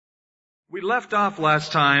We left off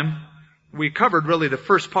last time. We covered really the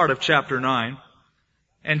first part of chapter 9.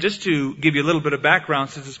 And just to give you a little bit of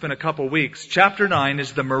background, since it's been a couple weeks, chapter 9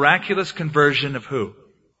 is the miraculous conversion of who?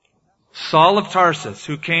 Saul of Tarsus,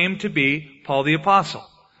 who came to be Paul the Apostle.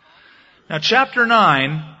 Now chapter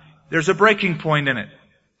 9, there's a breaking point in it.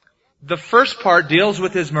 The first part deals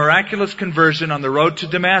with his miraculous conversion on the road to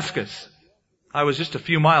Damascus. I was just a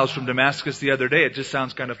few miles from Damascus the other day. It just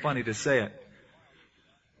sounds kind of funny to say it.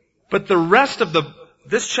 But the rest of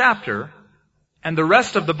this chapter and the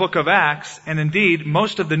rest of the book of Acts, and indeed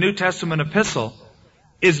most of the New Testament epistle,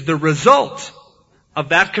 is the result of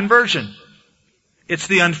that conversion. It's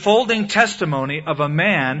the unfolding testimony of a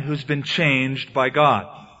man who's been changed by God.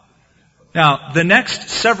 Now, the next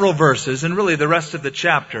several verses, and really the rest of the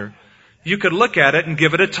chapter, you could look at it and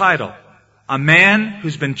give it a title. A man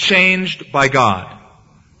who's been changed by God.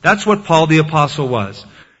 That's what Paul the Apostle was.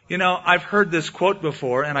 You know, I've heard this quote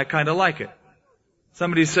before, and I kind of like it.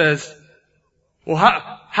 Somebody says, well,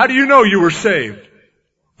 how do you know you were saved?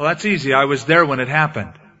 Well, that's easy. I was there when it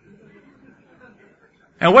happened.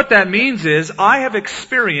 And what that means is I have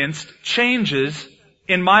experienced changes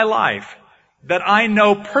in my life that I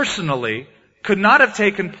know personally could not have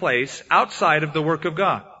taken place outside of the work of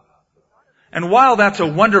God. And while that's a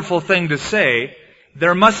wonderful thing to say,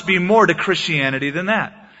 there must be more to Christianity than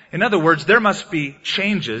that. In other words, there must be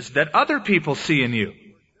changes that other people see in you.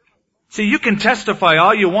 See, you can testify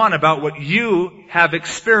all you want about what you have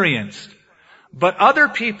experienced, but other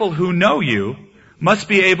people who know you must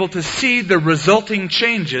be able to see the resulting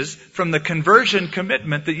changes from the conversion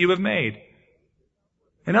commitment that you have made.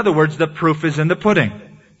 In other words, the proof is in the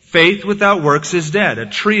pudding. Faith without works is dead. A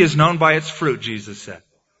tree is known by its fruit, Jesus said.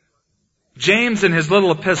 James in his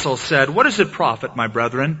little epistle said, what does it profit, my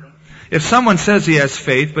brethren, if someone says he has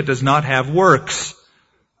faith but does not have works?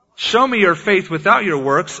 Show me your faith without your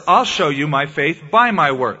works. I'll show you my faith by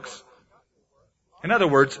my works. In other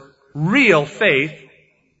words, real faith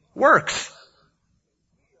works.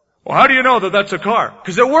 Well, how do you know that that's a car?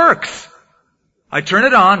 Because it works. I turn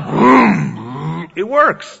it on. It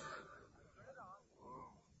works.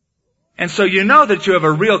 And so you know that you have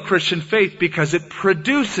a real Christian faith because it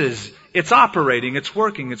produces, it's operating, it's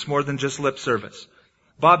working, it's more than just lip service.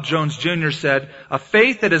 Bob Jones Jr. said, a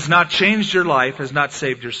faith that has not changed your life has not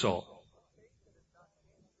saved your soul.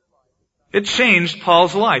 It changed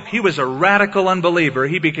Paul's life. He was a radical unbeliever.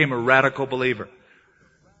 He became a radical believer.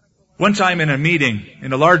 One time in a meeting,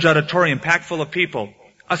 in a large auditorium packed full of people,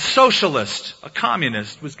 a socialist, a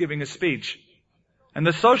communist, was giving a speech. And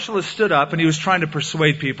the socialist stood up and he was trying to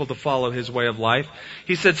persuade people to follow his way of life.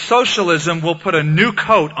 He said, socialism will put a new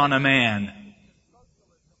coat on a man.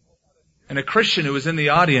 And a Christian who was in the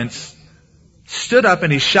audience stood up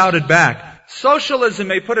and he shouted back, socialism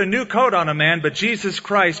may put a new coat on a man, but Jesus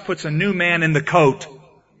Christ puts a new man in the coat.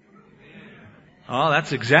 Oh,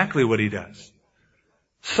 that's exactly what he does.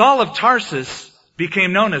 Saul of Tarsus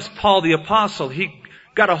became known as Paul the Apostle. He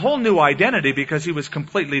got a whole new identity because he was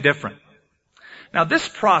completely different. Now this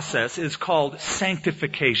process is called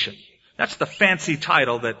sanctification. That's the fancy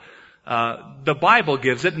title that the Bible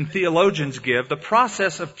gives it and theologians give, the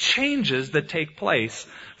process of changes that take place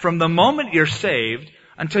from the moment you're saved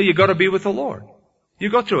until you go to be with the Lord. You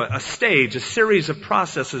go through a stage, a series of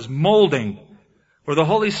processes, molding, where the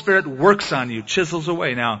Holy Spirit works on you, chisels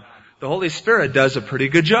away. Now, the Holy Spirit does a pretty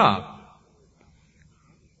good job.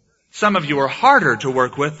 Some of you are harder to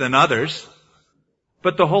work with than others,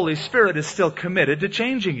 but the Holy Spirit is still committed to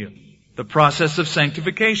changing you. The process of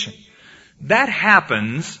sanctification. That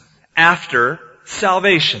happens after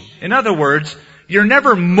salvation. In other words, you're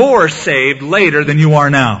never more saved later than you are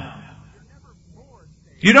now.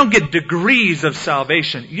 You don't get degrees of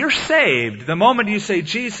salvation. You're saved. The moment you say,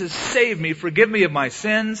 Jesus, save me, forgive me of my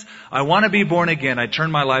sins, I want to be born again, I turn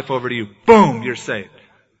my life over to you. Boom, you're saved.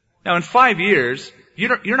 Now in 5 years,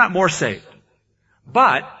 you're not more saved.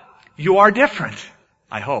 But you are different,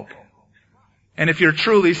 I hope. And if you're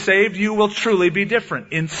truly saved, you will truly be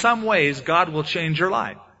different. In some ways, God will change your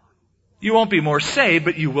life. You won't be more saved,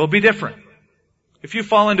 but you will be different. If you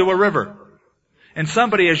fall into a river and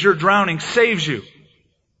somebody, as you're drowning, saves you,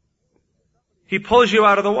 he pulls you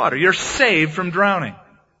out of the water. You're saved from drowning.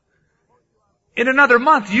 In another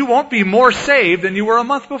month, you won't be more saved than you were a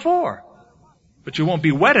month before. But you won't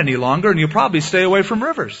be wet any longer and you'll probably stay away from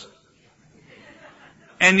rivers.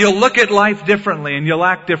 And you'll look at life differently and you'll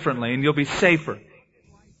act differently and you'll be safer.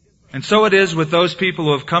 And so it is with those people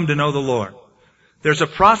who have come to know the Lord. There's a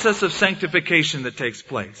process of sanctification that takes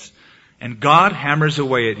place. And God hammers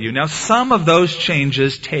away at you. Now, some of those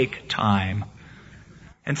changes take time.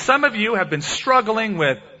 And some of you have been struggling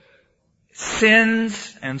with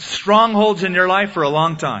sins and strongholds in your life for a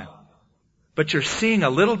long time. But you're seeing a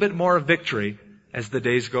little bit more of victory as the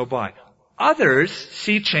days go by. Others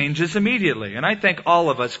see changes immediately, and I think all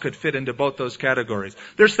of us could fit into both those categories.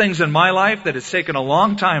 There's things in my life that has taken a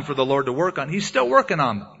long time for the Lord to work on. He's still working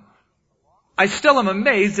on them. I still am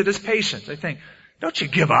amazed at His patience. I think, don't you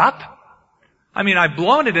give up? I mean, I've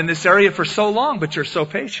blown it in this area for so long, but you're so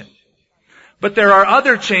patient. But there are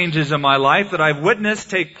other changes in my life that I've witnessed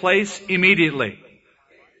take place immediately.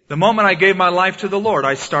 The moment I gave my life to the Lord,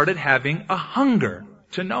 I started having a hunger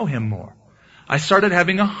to know Him more. I started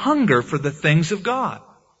having a hunger for the things of God.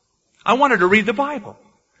 I wanted to read the Bible.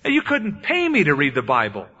 And you couldn't pay me to read the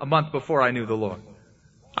Bible a month before I knew the Lord.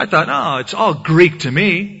 I thought, oh, it's all Greek to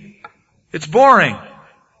me. It's boring.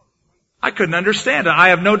 I couldn't understand it. I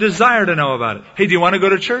have no desire to know about it. Hey, do you want to go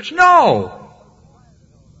to church? No.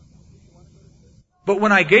 But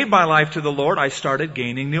when I gave my life to the Lord, I started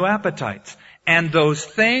gaining new appetites. And those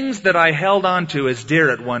things that I held on to as dear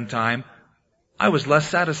at one time, I was less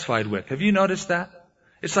satisfied with. Have you noticed that?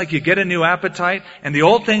 It's like you get a new appetite, and the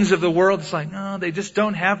old things of the world, it's like, no, they just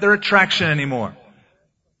don't have their attraction anymore.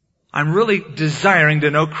 I'm really desiring to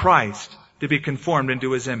know Christ, to be conformed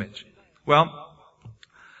into His image. Well,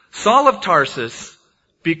 Saul of Tarsus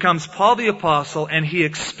becomes Paul the Apostle, and he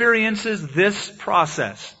experiences this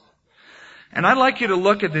process. And I'd like you to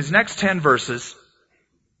look at these next 10 verses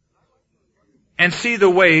and see the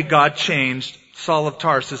way God changed Saul of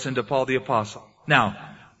Tarsus into Paul the Apostle. Now,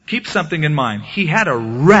 keep something in mind. He had a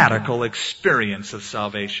radical experience of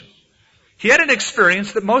salvation. He had an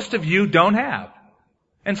experience that most of you don't have.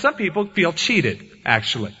 And some people feel cheated,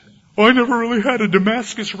 actually. Oh, I never really had a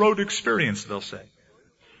Damascus Road experience, they'll say.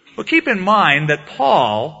 Well, keep in mind that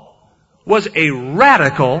Paul was a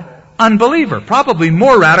radical unbeliever, probably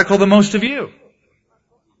more radical than most of you.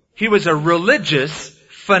 He was a religious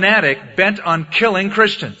fanatic bent on killing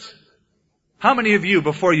Christians. How many of you,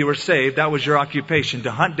 before you were saved, that was your occupation,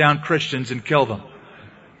 to hunt down Christians and kill them?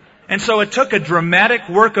 And so it took a dramatic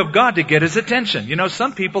work of God to get his attention. You know,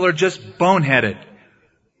 some people are just boneheaded.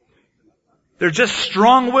 They're just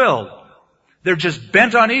strong-willed. They're just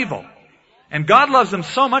bent on evil. And God loves them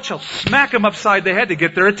so much, He'll smack them upside the head to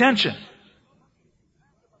get their attention.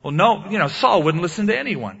 Well, no, Saul wouldn't listen to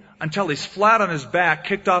anyone until he's flat on his back,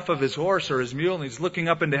 kicked off of his horse or his mule, and he's looking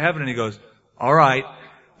up into heaven and he goes, all right,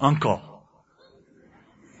 Uncle.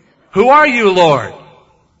 Who are you, Lord?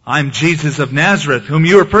 I'm Jesus of Nazareth, whom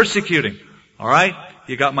you are persecuting. All right,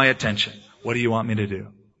 you got my attention. What do you want me to do?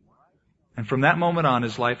 And from that moment on,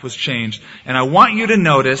 his life was changed. And I want you to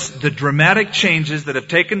notice the dramatic changes that have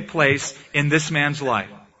taken place in this man's life.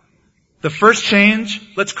 The first change,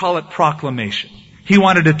 let's call it proclamation. He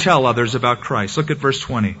wanted to tell others about Christ. Look at verse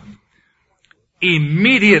 20.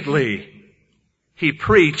 Immediately, he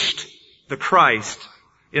preached the Christ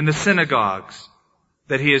in the synagogues,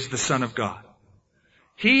 that He is the Son of God.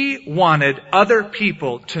 He wanted other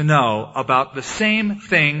people to know about the same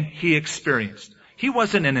thing he experienced. He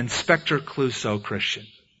wasn't an Inspector Clouseau Christian.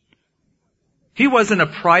 He wasn't a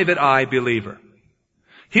private eye believer.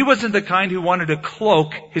 He wasn't the kind who wanted to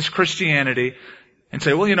cloak his Christianity and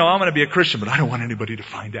say, well, I'm going to be a Christian, but I don't want anybody to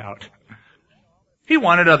find out. He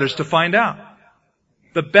wanted others to find out.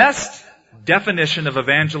 The best definition of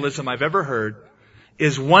evangelism I've ever heard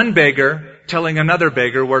is one beggar telling another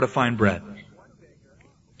beggar where to find bread.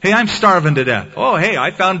 Hey, I'm starving to death. Oh, hey,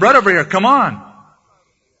 I found bread over here. Come on.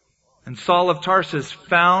 And Saul of Tarsus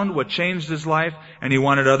found what changed his life, and he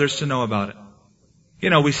wanted others to know about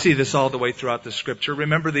it. We see this all the way throughout the Scripture.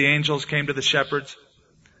 Remember the angels came to the shepherds?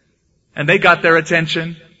 And they got their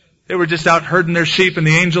attention. They were just out herding their sheep, and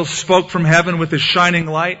the angels spoke from heaven with His shining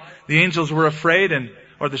light. The angels were afraid,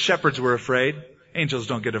 or the shepherds were afraid. Angels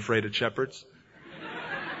don't get afraid of shepherds.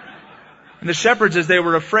 And the shepherds, as they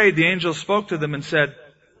were afraid, the angels spoke to them and said,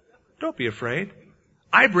 don't be afraid.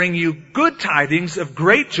 I bring you good tidings of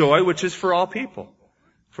great joy, which is for all people.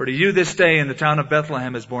 For to you this day in the town of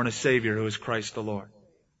Bethlehem is born a Savior, who is Christ the Lord.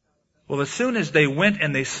 Well, as soon as they went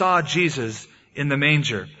and they saw Jesus in the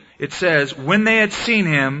manger, it says, when they had seen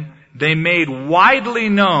Him, they made widely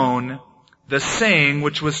known the saying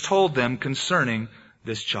which was told them concerning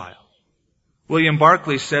this child. William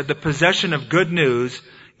Barclay said, the possession of good news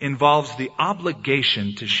involves the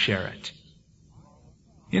obligation to share it.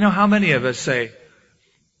 How many of us say,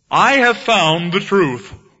 I have found the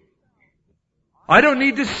truth. I don't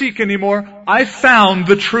need to seek anymore. I found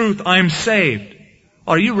the truth. I'm saved.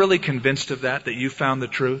 Are you really convinced of that you found the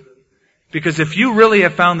truth? Because if you really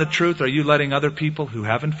have found the truth, are you letting other people who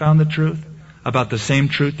haven't found the truth about the same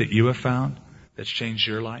truth that you have found that's changed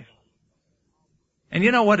your life? And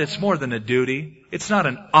you know what? It's more than a duty. It's not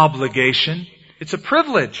an obligation. It's a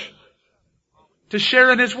privilege to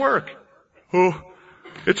share in His work. Oh,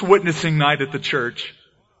 it's witnessing night at the church.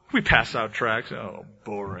 We pass out tracts. Oh,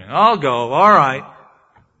 boring. I'll go. All right.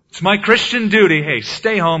 It's my Christian duty. Hey,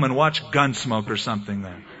 stay home and watch Gunsmoke or something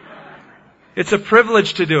then. It's a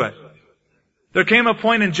privilege to do it. There came a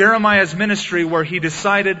point in Jeremiah's ministry where he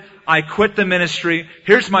decided, I quit the ministry.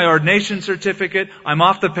 Here's my ordination certificate. I'm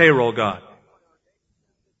off the payroll, God.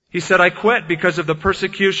 He said, I quit because of the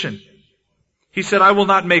persecution. He said, I will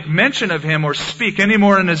not make mention of Him or speak any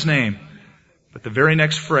more in His name. But the very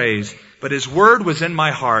next phrase, but His word was in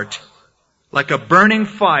my heart, like a burning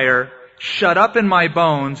fire, shut up in my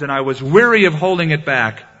bones, and I was weary of holding it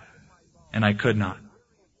back, and I could not.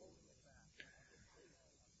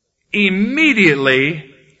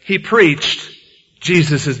 Immediately, he preached,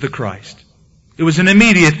 Jesus is the Christ. It was an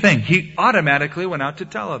immediate thing. He automatically went out to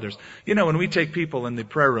tell others. You know, when we take people in the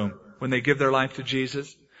prayer room, when they give their life to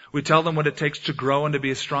Jesus, we tell them what it takes to grow and to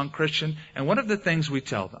be a strong Christian. And one of the things we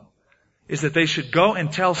tell them is that they should go and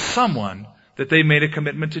tell someone that they made a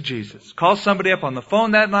commitment to Jesus. Call somebody up on the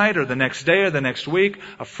phone that night or the next day or the next week,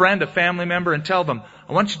 a friend, a family member, and tell them,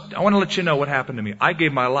 I want to let you know what happened to me. I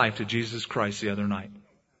gave my life to Jesus Christ the other night.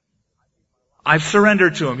 I've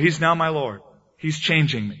surrendered to Him. He's now my Lord. He's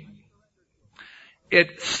changing me.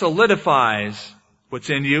 It solidifies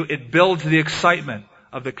what's in you. It builds the excitement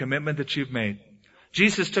of the commitment that you've made.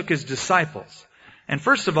 Jesus took His disciples. And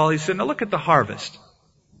first of all, He said, now look at the harvest.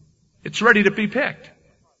 It's ready to be picked.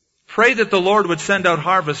 Pray that the Lord would send out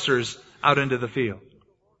harvesters out into the field.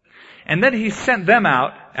 And then He sent them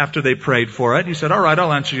out after they prayed for it. He said, all right,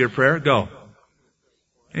 I'll answer your prayer. Go.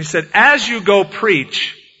 And He said, as you go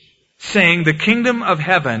preach, saying the kingdom of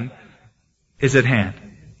heaven is at hand.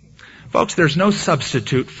 Folks, there's no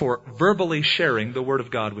substitute for verbally sharing the Word of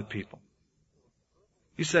God with people.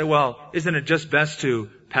 You say, well, isn't it just best to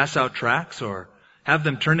pass out tracts or have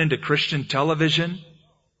them turn into Christian television?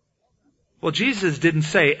 Well, Jesus didn't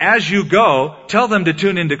say, as you go, tell them to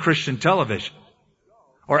tune into Christian television.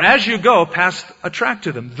 Or as you go, pass a tract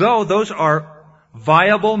to them. Though those are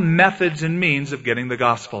viable methods and means of getting the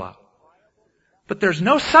gospel out. But there's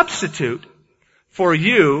no substitute for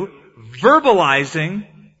you verbalizing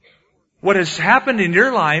what has happened in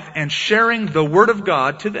your life and sharing the Word of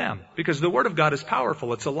God to them. Because the Word of God is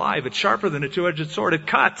powerful. It's alive. It's sharper than a two-edged sword. It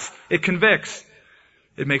cuts. It convicts.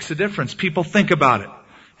 It makes a difference. People think about it.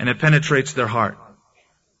 And it penetrates their heart.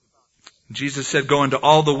 Jesus said, go into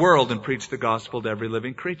all the world and preach the gospel to every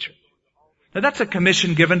living creature. Now that's a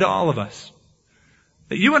commission given to all of us.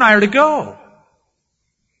 That you and I are to go.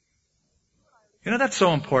 You know, that's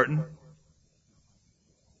so important.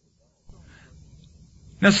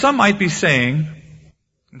 Now some might be saying,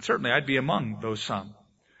 and certainly I'd be among those some,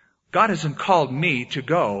 God hasn't called me to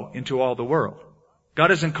go into all the world. God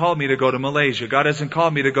hasn't called me to go to Malaysia. God hasn't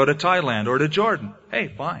called me to go to Thailand or to Jordan. Hey,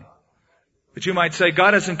 fine. But you might say,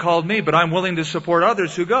 God hasn't called me, but I'm willing to support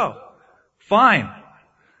others who go. Fine.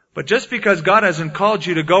 But just because God hasn't called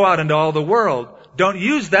you to go out into all the world, don't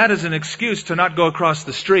use that as an excuse to not go across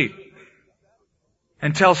the street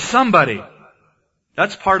and tell somebody,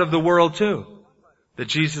 that's part of the world too, that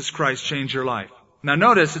Jesus Christ changed your life. Now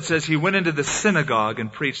notice it says He went into the synagogue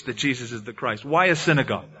and preached that Jesus is the Christ. Why a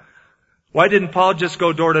synagogue? Why didn't Paul just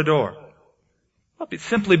go door to door? Well, it's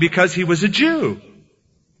simply because he was a Jew.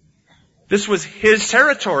 This was his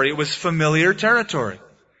territory. It was familiar territory.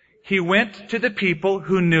 He went to the people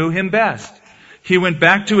who knew him best. He went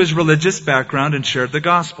back to his religious background and shared the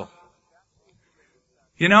gospel.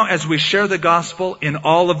 You know, as we share the gospel in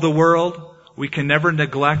all of the world, we can never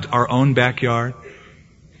neglect our own backyard.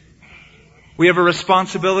 We have a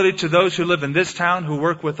responsibility to those who live in this town, who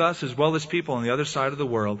work with us, as well as people on the other side of the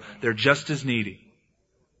world. They're just as needy.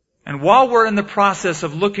 And while we're in the process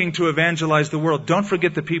of looking to evangelize the world, don't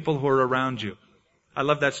forget the people who are around you. I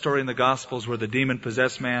love that story in the Gospels where the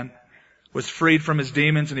demon-possessed man was freed from his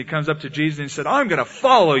demons, and he comes up to Jesus and he said, I'm going to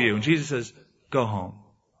follow you. And Jesus says, go home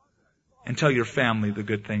and tell your family the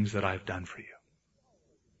good things that I've done for you.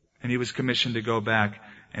 And he was commissioned to go back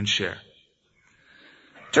and share.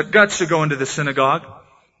 Took guts to go into the synagogue.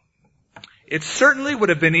 It certainly would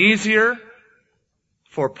have been easier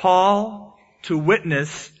for Paul to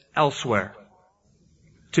witness elsewhere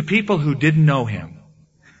to people who didn't know him,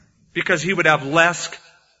 because he would have less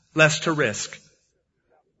to risk.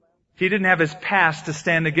 He didn't have his past to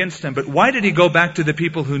stand against him. But why did he go back to the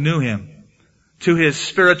people who knew him? To his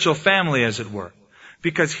spiritual family, as it were.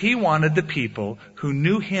 Because he wanted the people who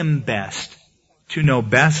knew him best to know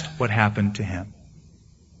best what happened to him.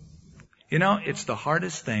 You know, it's the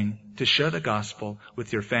hardest thing to share the gospel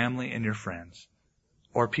with your family and your friends.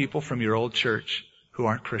 or people from your old church who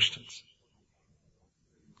aren't Christians.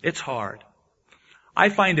 It's hard. I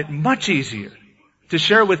find it much easier to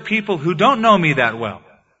share with people who don't know me that well.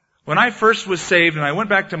 When I first was saved and I went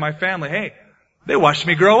back to my family, hey, they watched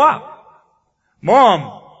me grow up.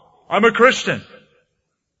 Mom, I'm a Christian.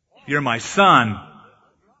 You're my son.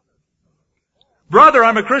 Brother,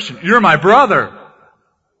 I'm a Christian. You're my brother.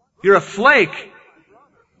 You're a flake.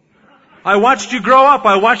 I watched you grow up.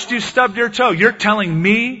 I watched you stub your toe. You're telling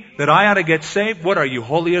me that I ought to get saved? What are you,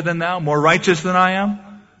 holier than thou? More righteous than I am?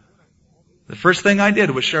 The first thing I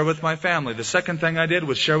did was share with my family. The second thing I did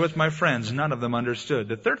was share with my friends. None of them understood.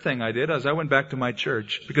 The third thing I did is I went back to my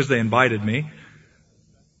church because they invited me.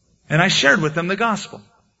 And I shared with them the gospel.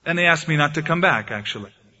 And they asked me not to come back,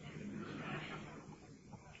 actually.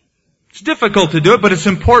 It's difficult to do it, but it's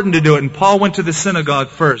important to do it. And Paul went to the synagogue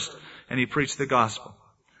first, and he preached the gospel.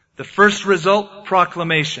 The first result,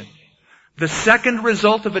 proclamation. The second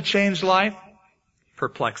result of a changed life,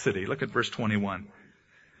 perplexity. Look at verse 21.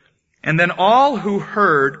 And then all who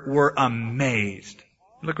heard were amazed.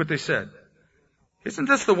 Look what they said. Isn't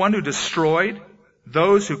this the one who destroyed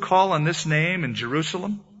those who call on this name in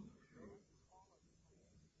Jerusalem?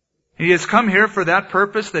 He has come here for that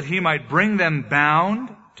purpose, that he might bring them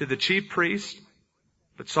bound to the chief priest.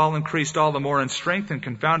 But Saul increased all the more in strength and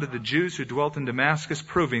confounded the Jews who dwelt in Damascus,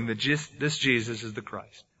 proving that this Jesus is the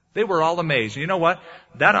Christ. They were all amazed. And you know what?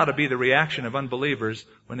 That ought to be the reaction of unbelievers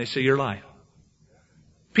when they see your life.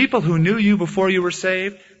 People who knew you before you were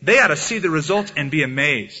saved, they ought to see the results and be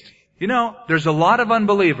amazed. You know, there's a lot of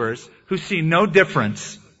unbelievers who see no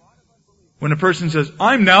difference when a person says,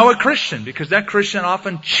 I'm now a Christian, because that Christian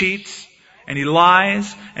often cheats, and he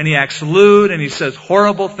lies, and he acts lewd, and he says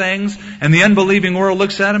horrible things, and the unbelieving world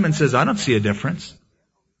looks at him and says, I don't see a difference.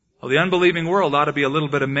 Well, the unbelieving world ought to be a little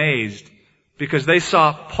bit amazed, because they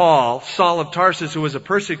saw Paul, Saul of Tarsus, who was a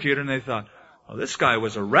persecutor, and they thought, oh, this guy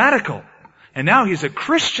was a radical, and now he's a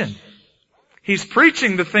Christian. He's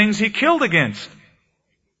preaching the things he killed against.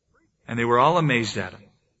 And they were all amazed at him.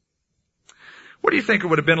 What do you think it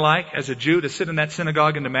would have been like as a Jew to sit in that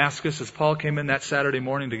synagogue in Damascus as Paul came in that Saturday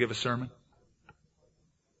morning to give a sermon?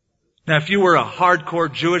 Now, if you were a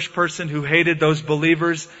hardcore Jewish person who hated those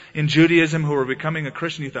believers in Judaism who were becoming a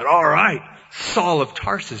Christian, you thought, all right, Saul of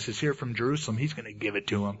Tarsus is here from Jerusalem. He's going to give it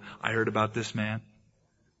to him. I heard about this man.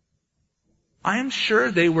 I am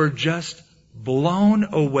sure they were just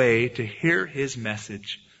blown away to hear his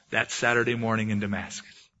message that Saturday morning in Damascus.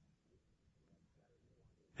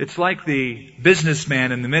 It's like the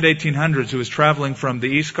businessman in the mid-1800s who was traveling from the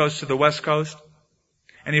East Coast to the West Coast.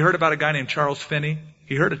 And he heard about a guy named Charles Finney.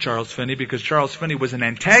 He heard of Charles Finney because Charles Finney was an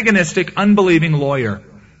antagonistic, unbelieving lawyer.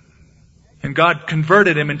 And God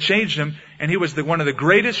converted him and changed him. And he was one of the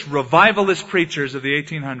greatest revivalist preachers of the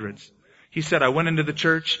 1800s. He said, I went into the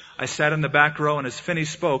church, I sat in the back row, and as Finney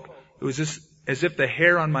spoke, it was as if the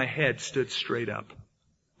hair on my head stood straight up.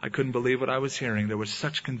 I couldn't believe what I was hearing. There was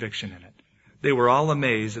such conviction in it. They were all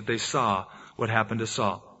amazed that they saw what happened to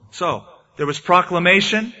Saul. So, there was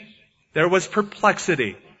proclamation. There was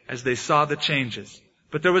perplexity as they saw the changes.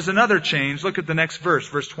 But there was another change. Look at the next verse,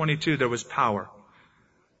 verse 22. There was power.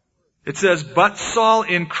 It says, but Saul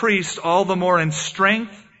increased all the more in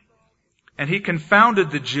strength, and he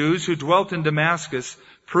confounded the Jews who dwelt in Damascus,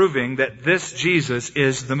 proving that this Jesus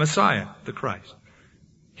is the Messiah, the Christ.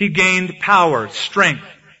 He gained power, strength.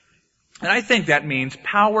 And I think that means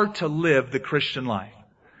power to live the Christian life.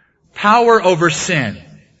 Power over sin.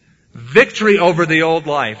 Victory over the old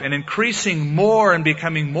life. And increasing more and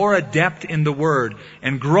becoming more adept in the Word.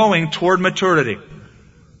 And growing toward maturity.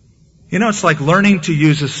 You know, it's like learning to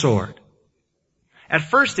use a sword. At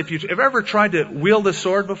first, if you've ever tried to wield a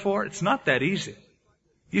sword before, it's not that easy.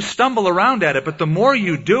 You stumble around at it, but the more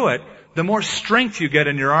you do it, the more strength you get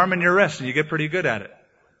in your arm and your wrist, and you get pretty good at it.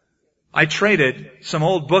 I traded some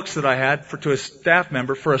old books that I had to a staff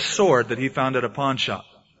member for a sword that he found at a pawn shop.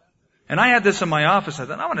 And I had this in my office. I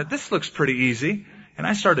thought, this looks pretty easy. And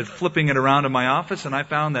I started flipping it around in my office, and I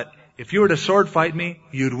found that if you were to sword fight me,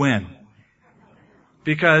 you'd win.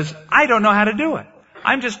 Because I don't know how to do it.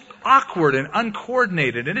 I'm just awkward and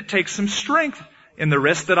uncoordinated, and it takes some strength in the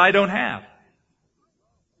wrist that I don't have.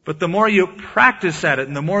 But the more you practice at it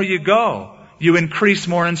and the more you go, you increase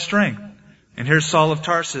more in strength. And here's Saul of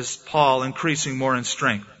Tarsus, Paul, increasing more in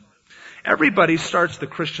strength. Everybody starts the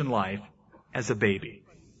Christian life as a baby.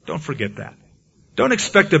 Don't forget that. Don't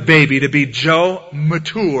expect a baby to be Joe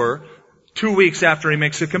mature 2 weeks after he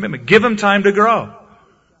makes a commitment. Give him time to grow.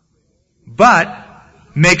 But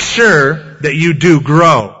make sure that you do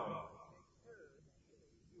grow.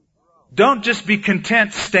 Don't just be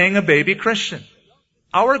content staying a baby Christian.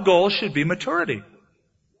 Our goal should be maturity.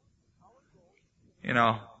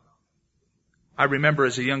 I remember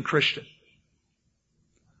as a young Christian,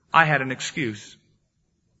 I had an excuse.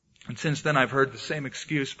 And since then I've heard the same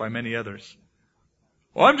excuse by many others.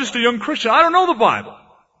 Well, I'm just a young Christian. I don't know the Bible.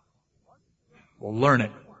 Well, learn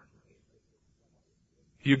it.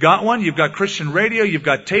 You got one. You've got Christian radio. You've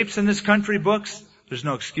got tapes in this country, books. There's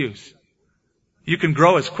no excuse. You can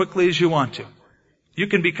grow as quickly as you want to. You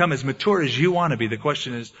can become as mature as you want to be. The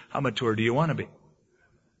question is, how mature do you want to be?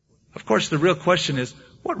 Of course, the real question is,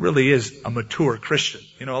 what really is a mature Christian?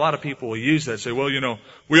 A lot of people will use that, say, well,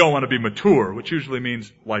 we all want to be mature, which usually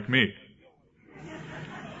means like me.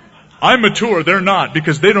 I'm mature, they're not,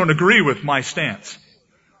 because they don't agree with my stance.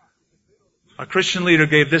 A Christian leader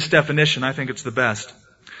gave this definition, I think it's the best.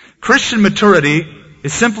 Christian maturity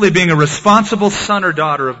is simply being a responsible son or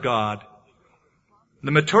daughter of God.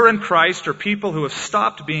 The mature in Christ are people who have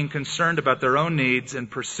stopped being concerned about their own needs and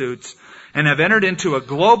pursuits and have entered into a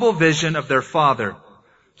global vision of their Father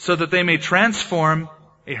so that they may transform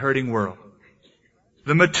a hurting world.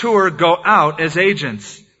 The mature go out as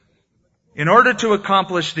agents in order to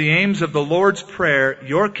accomplish the aims of the Lord's Prayer,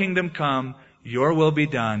 your kingdom come, your will be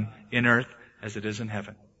done in earth as it is in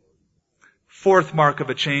heaven. Fourth mark of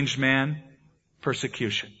a changed man,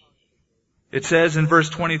 persecution. It says in verse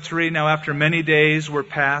 23, now after many days were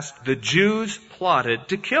passed, the Jews plotted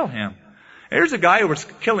to kill him. Here's a guy who was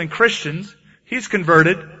killing Christians. He's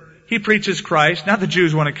converted. He preaches Christ. Now the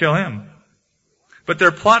Jews want to kill him. But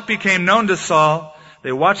their plot became known to Saul.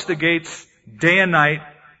 They watched the gates day and night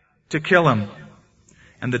to kill him.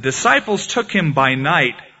 And the disciples took him by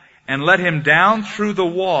night and let him down through the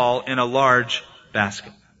wall in a large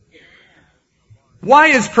basket. Why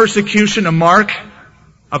is persecution a mark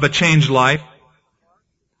of a changed life?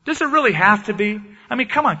 Does it really have to be? I mean,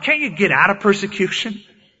 come on, can't you get out of persecution?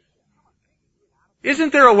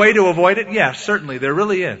 Isn't there a way to avoid it? Yes, certainly, there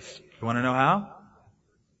really is. You want to know how?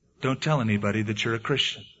 Don't tell anybody that you're a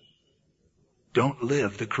Christian. Don't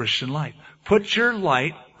live the Christian life. Put your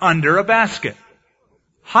light under a basket.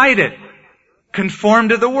 Hide it. Conform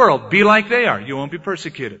to the world. Be like they are. You won't be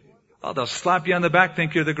persecuted. Oh, they'll slap you on the back,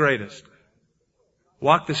 think you're the greatest.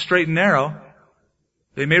 Walk the straight and narrow.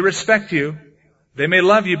 They may respect you. They may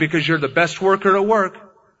love you because you're the best worker at work.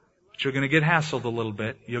 But you're going to get hassled a little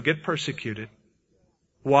bit. You'll get persecuted.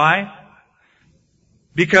 Why?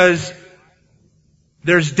 Because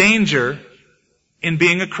there's danger in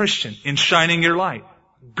being a Christian, in shining your light.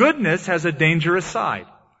 Goodness has a dangerous side.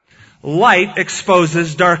 Light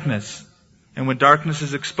exposes darkness. And when darkness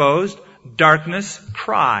is exposed, darkness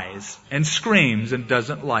cries and screams and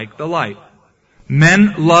doesn't like the light.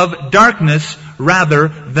 Men love darkness rather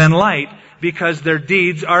than light because their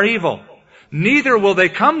deeds are evil. Neither will they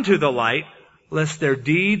come to the light lest their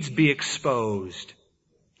deeds be exposed,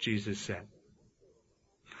 Jesus said.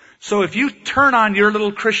 So if you turn on your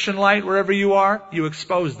little Christian light wherever you are, you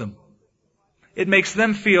expose them. It makes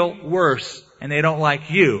them feel worse and they don't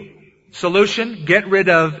like you. Solution, get rid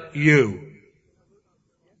of you.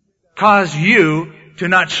 Cause you to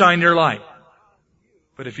not shine your light.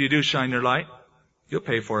 But if you do shine your light, you'll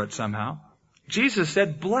pay for it somehow. Jesus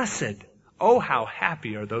said, blessed, oh how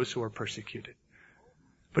happy are those who are persecuted.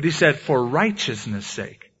 But he said, for righteousness'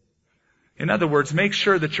 sake. In other words, make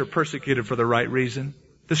sure that you're persecuted for the right reason.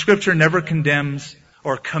 The scripture never condemns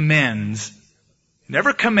or commends,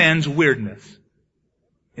 never commends weirdness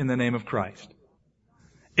in the name of Christ.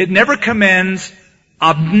 It never commends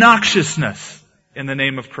obnoxiousness in the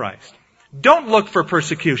name of Christ. Don't look for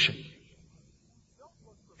persecution.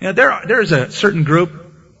 There's a certain group,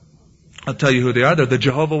 I'll tell you who they are. They're the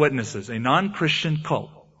Jehovah's Witnesses, a non-Christian cult.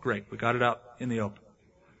 Great, we got it out in the open.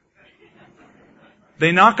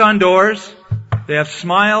 They knock on doors, they have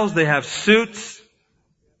smiles, they have suits,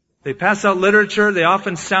 they pass out literature, they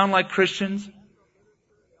often sound like Christians.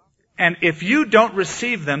 And if you don't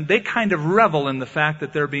receive them, they kind of revel in the fact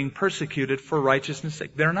that they're being persecuted for righteousness'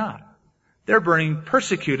 sake. They're not. They're being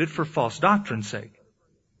persecuted for false doctrine's sake.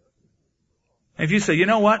 And if you say, you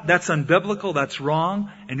know what, that's unbiblical, that's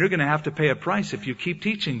wrong, and you're going to have to pay a price if you keep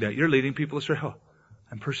teaching that, you're leading people astray. Oh,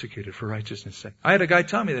 I'm persecuted for righteousness' sake. I had a guy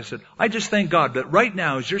tell me that, said, I just thank God that right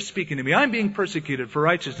now as you're speaking to me, I'm being persecuted for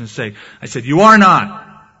righteousness' sake. I said, you are not.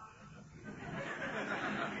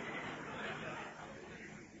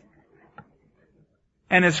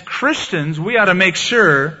 And as Christians, we ought to make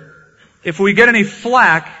sure if we get any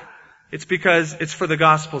flack, it's because it's for the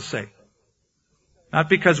gospel's sake. Not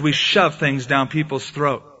because we shove things down people's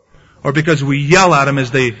throat. Or because we yell at them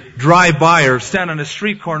as they drive by or stand on a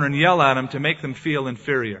street corner and yell at them to make them feel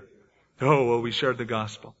inferior. Oh, well, we shared the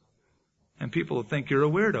gospel. And people will think you're a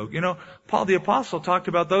weirdo. You know, Paul the Apostle talked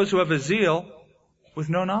about those who have a zeal with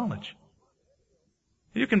no knowledge.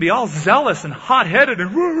 You can be all zealous and hot-headed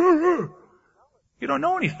and you don't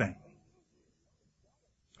know anything.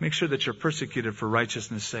 Make sure that you're persecuted for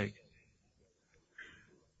righteousness' sake.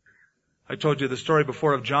 I told you the story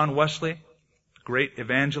before of John Wesley, great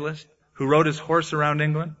evangelist, who rode his horse around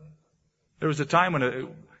England. There was a time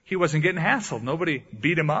when he wasn't getting hassled. Nobody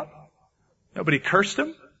beat him up. Nobody cursed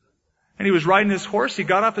him. And he was riding his horse. He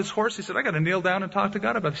got off his horse. He said, I got to kneel down and talk to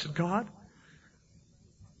God about it. He said, God,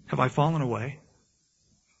 have I fallen away?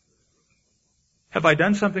 Have I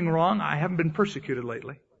done something wrong? I haven't been persecuted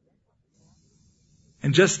lately.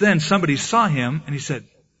 And just then somebody saw him and he said,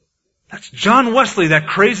 that's John Wesley, that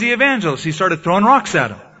crazy evangelist. He started throwing rocks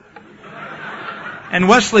at him. And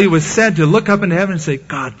Wesley was said to look up into heaven and say,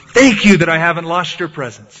 God, thank you that I haven't lost your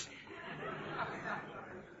presence.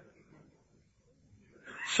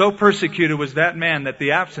 So persecuted was that man that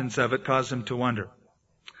the absence of it caused him to wonder.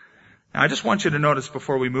 Now I just want you to notice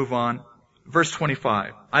before we move on, verse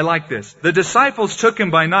 25. I like this. The disciples took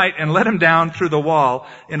him by night and let him down through the wall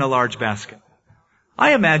in a large basket.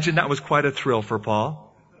 I imagine that was quite a thrill for Paul.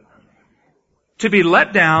 To be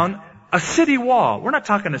let down a city wall. We're not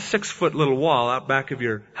talking a 6-foot little wall out back of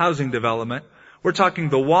your housing development. We're talking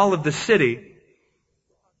the wall of the city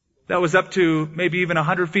that was up to maybe even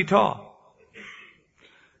 100 feet tall.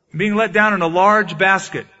 Being let down in a large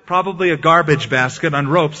basket, probably a garbage basket on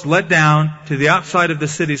ropes, let down to the outside of the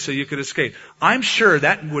city so you could escape. I'm sure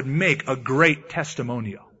that would make a great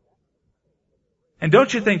testimonial. And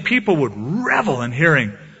don't you think people would revel in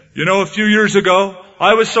hearing, you know, a few years ago,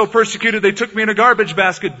 I was so persecuted they took me in a garbage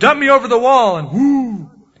basket, dumped me over the wall, and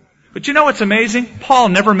whoo. But you know what's amazing? Paul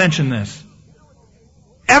never mentioned this.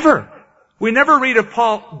 Ever. We never read of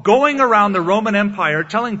Paul going around the Roman Empire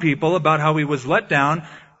telling people about how he was let down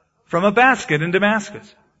from a basket in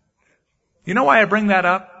Damascus. You know why I bring that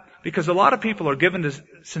up? Because a lot of people are given to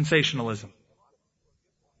sensationalism.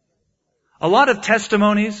 A lot of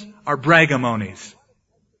testimonies are braggamonies.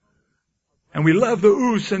 And we love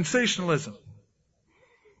the sensationalism.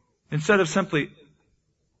 Instead of simply,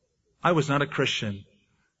 I was not a Christian.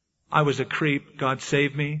 I was a creep. God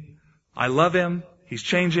saved me. I love Him. He's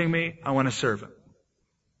changing me. I want to serve Him.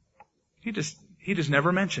 He just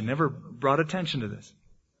never mentioned, never brought attention to this.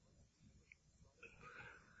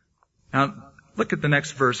 Now, look at the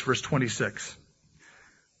next verse, verse 26.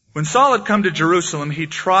 When Saul had come to Jerusalem, he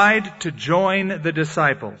tried to join the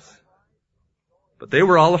disciples, but they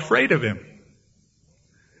were all afraid of him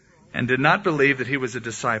and did not believe that he was a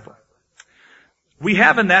disciple. We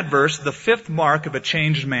have in that verse the fifth mark of a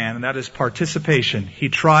changed man, and that is participation. He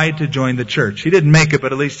tried to join the church. He didn't make it,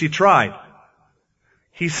 but at least he tried.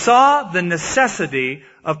 He saw the necessity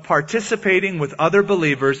of participating with other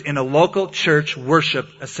believers in a local church worship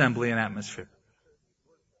assembly and atmosphere.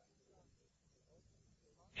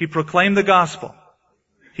 He proclaimed the gospel.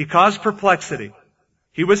 He caused perplexity.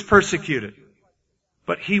 He was persecuted.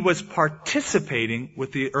 But he was participating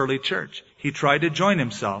with the early church. He tried to join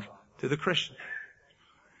himself to the Christians.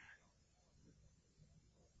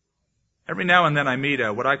 Every now and then I meet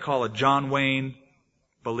what I call a John Wayne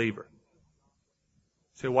believer.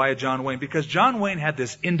 Say, why a John Wayne? Because John Wayne had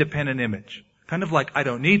this independent image. Kind of like, I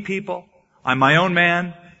don't need people. I'm my own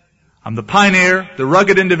man. I'm the pioneer, the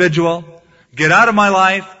rugged individual. Get out of my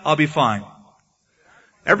life. I'll be fine.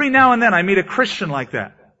 Every now and then I meet a Christian like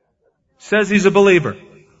that. Says he's a believer.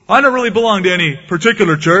 I don't really belong to any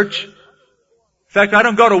particular church. In fact, I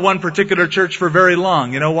don't go to one particular church for very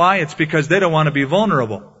long. You know why? It's because they don't want to be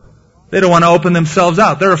vulnerable. They don't want to open themselves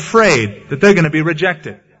out. They're afraid that they're going to be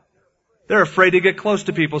rejected. They're afraid to get close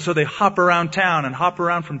to people, so they hop around town and hop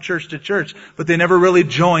around from church to church, but they never really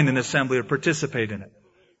join an assembly or participate in it.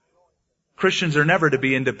 Christians are never to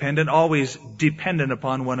be independent, always dependent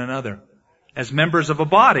upon one another. As members of a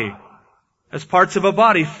body, as parts of a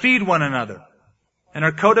body, feed one another and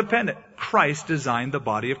are codependent. Christ designed the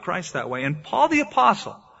body of Christ that way. And Paul the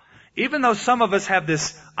Apostle, even though some of us have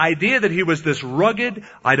this idea that he was this rugged,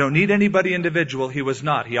 I don't need anybody individual, he was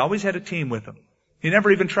not. He always had a team with him. He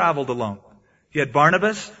never even traveled alone. He had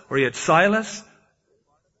Barnabas, or he had Silas,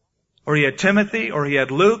 or he had Timothy, or he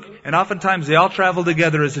had Luke, and oftentimes they all traveled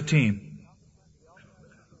together as a team.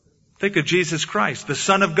 Think of Jesus Christ, the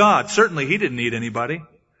Son of God. Certainly he didn't need anybody,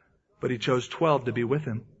 but he chose 12 to be with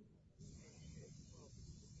him.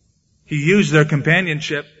 He used their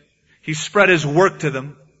companionship. He spread his work to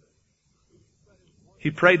them.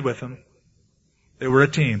 He prayed with them. They were a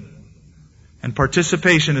team. And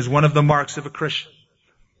participation is one of the marks of a Christian.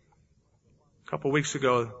 A couple of weeks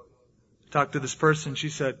ago, I talked to this person. She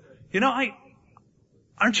said,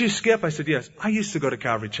 aren't you Skip? I said, yes. I used to go to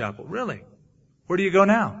Calvary Chapel. Really? Where do you go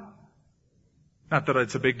now? Not that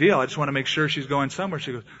it's a big deal. I just want to make sure she's going somewhere.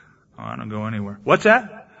 She goes, oh, I don't go anywhere. What's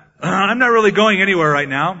that? I'm not really going anywhere right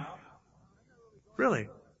now. Really?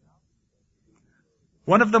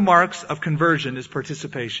 One of the marks of conversion is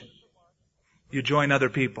participation. You join other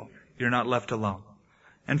people. You're not left alone.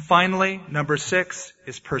 And finally, number 6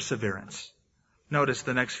 is perseverance. Notice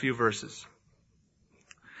the next few verses.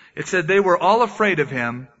 It said they were all afraid of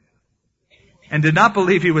him and did not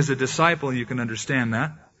believe he was a disciple. You can understand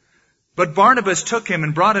that. But Barnabas took him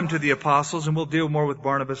and brought him to the apostles, and we'll deal more with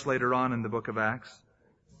Barnabas later on in the book of Acts.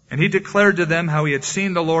 And he declared to them how he had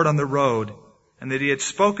seen the Lord on the road, and that he had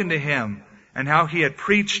spoken to him, and how he had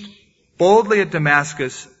preached boldly at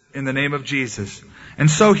Damascus in the name of Jesus. And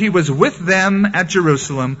so he was with them at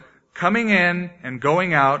Jerusalem, coming in and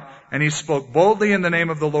going out, and he spoke boldly in the name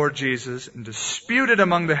of the Lord Jesus, and disputed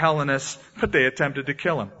among the Hellenists, but they attempted to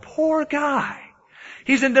kill him. Poor guy.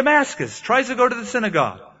 He's in Damascus, tries to go to the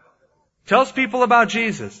synagogue, tells people about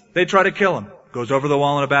Jesus. They try to kill him. Goes over the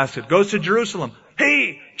wall in a basket. Goes to Jerusalem.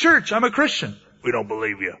 Hey, church, I'm a Christian. We don't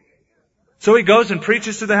believe you. So he goes and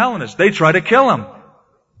preaches to the Hellenists. They try to kill him.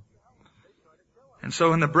 And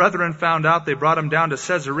so when the brethren found out, they brought him down to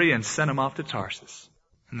Caesarea and sent him off to Tarsus.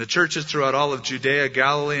 And the churches throughout all of Judea,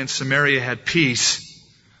 Galilee, and Samaria had peace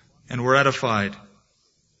and were edified.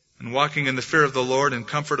 And walking in the fear of the Lord and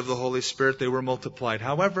comfort of the Holy Spirit, they were multiplied.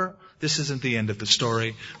 However, this isn't the end of the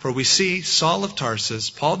story. For we see Saul of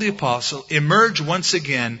Tarsus, Paul the Apostle, emerge once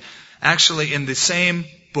again, actually in the same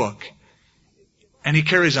book. And he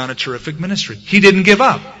carries on a terrific ministry. He didn't give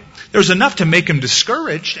up. There was enough to make him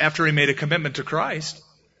discouraged after he made a commitment to Christ.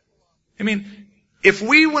 I mean, if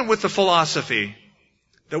we went with the philosophy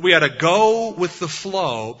that we had to go with the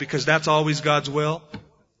flow because that's always God's will,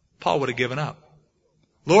 Paul would have given up.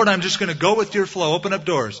 Lord, I'm just going to go with your flow. Open up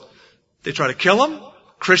doors. They try to kill him.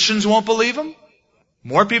 Christians won't believe him.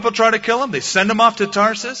 More people try to kill him. They send him off to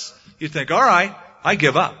Tarsus. You think, all right, I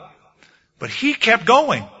give up. But he kept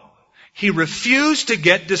going. He refused to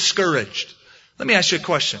get discouraged. Let me ask you a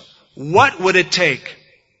question. What would it take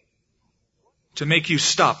to make you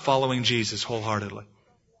stop following Jesus wholeheartedly?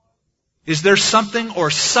 Is there something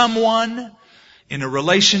or someone in a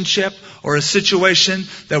relationship or a situation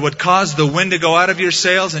that would cause the wind to go out of your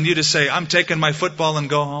sails and you to say, I'm taking my football and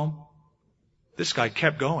go home? This guy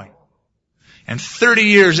kept going. And 30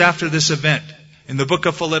 years after this event, in the book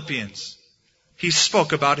of Philippians, he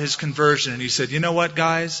spoke about his conversion and he said, you know what,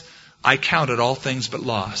 guys? I counted all things but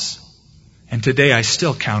loss. And today I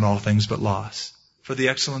still count all things but loss for the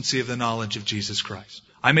excellency of the knowledge of Jesus Christ.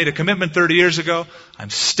 I made a commitment 30 years ago. I'm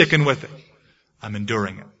sticking with it. I'm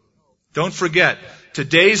enduring it. Don't forget,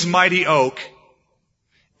 today's mighty oak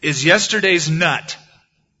is yesterday's nut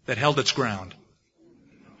that held its ground.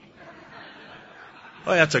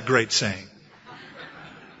 Oh, that's a great saying.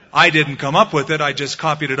 I didn't come up with it. I just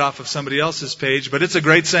copied it off of somebody else's page, but it's a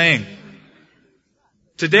great saying.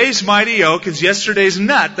 Today's mighty oak is yesterday's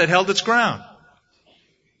nut that held its ground.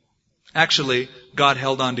 Actually, God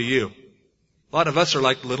held on to you. A lot of us are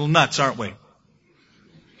like little nuts, aren't we?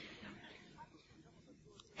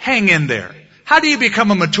 Hang in there. How do you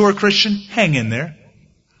become a mature Christian? Hang in there.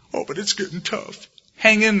 Oh, but it's getting tough.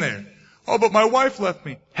 Hang in there. Oh, but my wife left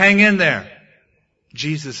me. Hang in there.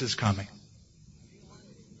 Jesus is coming.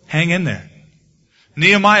 Hang in there.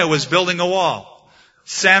 Nehemiah was building a wall.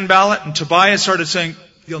 Sanballat and Tobiah started saying,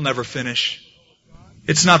 you'll never finish.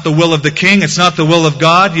 It's not the will of the king. It's not the will of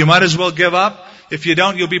God. You might as well give up. If you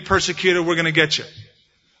don't, you'll be persecuted. We're going to get you. It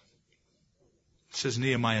says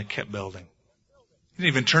Nehemiah kept building. He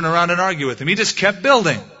didn't even turn around and argue with him. He just kept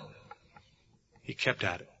building. He kept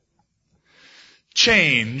at it.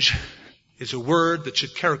 Change is a word that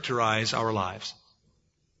should characterize our lives.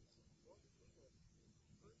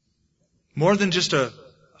 More than just a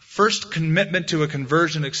first commitment to a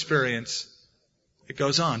conversion experience, it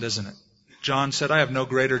goes on, doesn't it? John said, I have no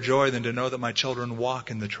greater joy than to know that my children walk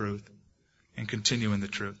in the truth and continue in the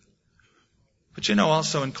truth. But you know,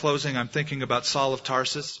 also in closing, I'm thinking about Saul of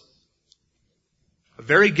Tarsus. A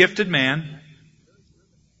very gifted man,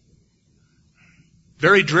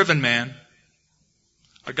 very driven man,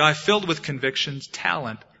 a guy filled with convictions,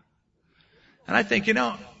 talent. And I think, you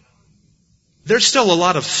know, there's still a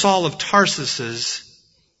lot of Saul of Tarsuses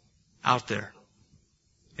out there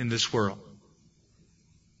in this world.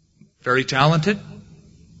 Very talented,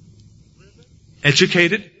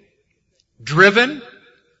 educated, driven,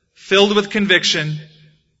 filled with conviction,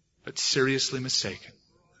 but seriously mistaken.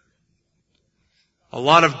 A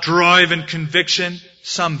lot of drive and conviction,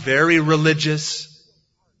 some very religious,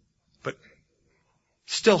 but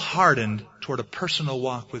still hardened toward a personal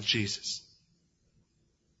walk with Jesus.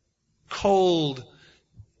 Cold,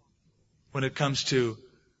 when it comes to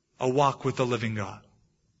a walk with the living God?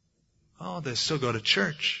 Oh, they still go to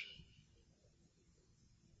church.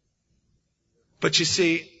 But you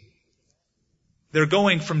see, they're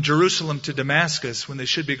going from Jerusalem to Damascus when they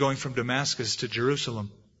should be going from Damascus to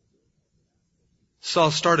Jerusalem.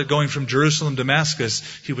 Saul started going from Jerusalem to Damascus.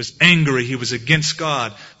 He was angry. He was against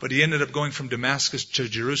God. But he ended up going from Damascus to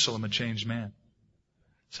Jerusalem a changed man.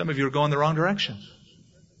 Some of you are going the wrong direction.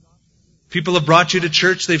 People have brought you to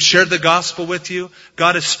church. They've shared the gospel with you.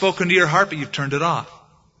 God has spoken to your heart, but you've turned it off.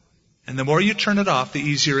 And the more you turn it off, the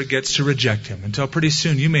easier it gets to reject Him. Until pretty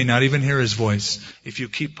soon you may not even hear His voice if you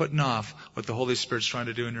keep putting off what the Holy Spirit's trying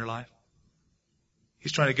to do in your life.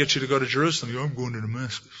 He's trying to get you to go to Jerusalem. I'm going to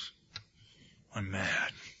Damascus. I'm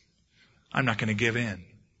mad. I'm not going to give in.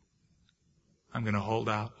 I'm going to hold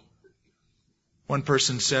out. One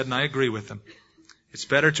person said, and I agree with them, it's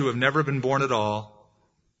better to have never been born at all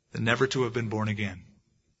than never to have been born again.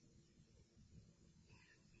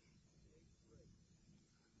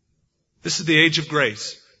 This is the age of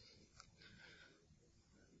grace.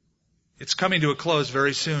 It's coming to a close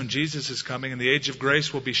very soon. Jesus is coming, and the age of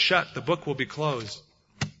grace will be shut. The book will be closed.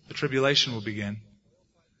 The tribulation will begin.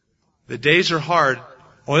 The days are hard.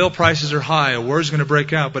 Oil prices are high. A war is going to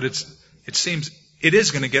break out, but it seems it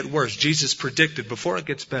is going to get worse. Jesus predicted before it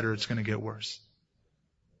gets better, it's going to get worse.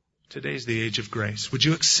 Today's the age of grace. Would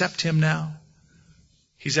you accept Him now?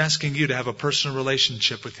 He's asking you to have a personal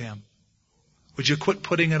relationship with Him. Would you quit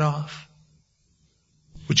putting it off?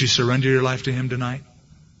 Would you surrender your life to Him tonight?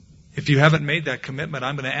 If you haven't made that commitment,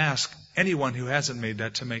 I'm going to ask anyone who hasn't made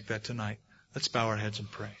that to make that tonight. Let's bow our heads and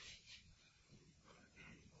pray.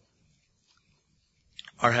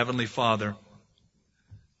 Our Heavenly Father,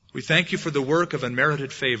 we thank You for the work of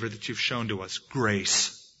unmerited favor that You've shown to us,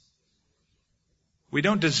 grace. We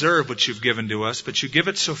don't deserve what You've given to us, but You give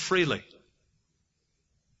it so freely.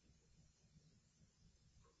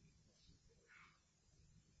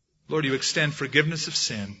 Lord, You extend forgiveness of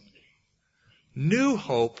sin, new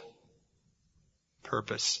hope,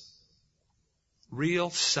 purpose,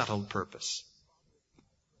 real settled purpose.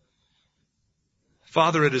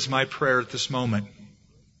 Father, it is my prayer at this moment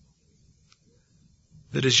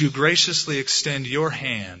that as You graciously extend Your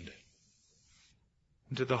hand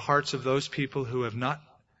into the hearts of those people who have not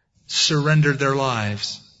surrendered their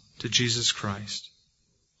lives to Jesus Christ,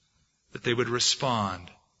 that they would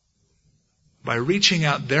respond by reaching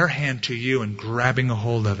out their hand to You and grabbing a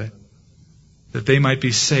hold of it, that they might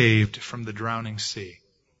be saved from the drowning sea.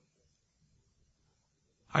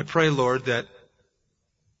 I pray, Lord, that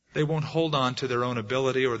they won't hold on to their own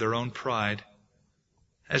ability or their own pride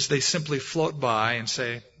as they simply float by and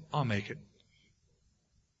say, I'll make it.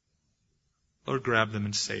 Lord, grab them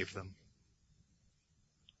and save them.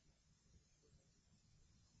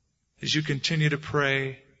 As you continue to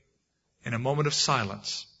pray in a moment of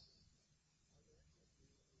silence,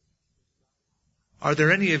 are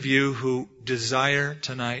there any of you who desire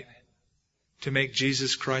tonight to make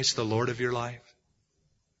Jesus Christ the Lord of your life?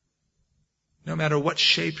 No matter what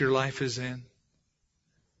shape your life is in.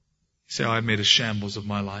 You say, I've made a shambles of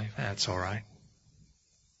my life. That's all right.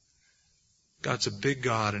 God's a big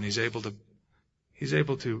God, and He's able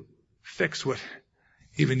to fix what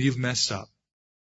even you've messed up.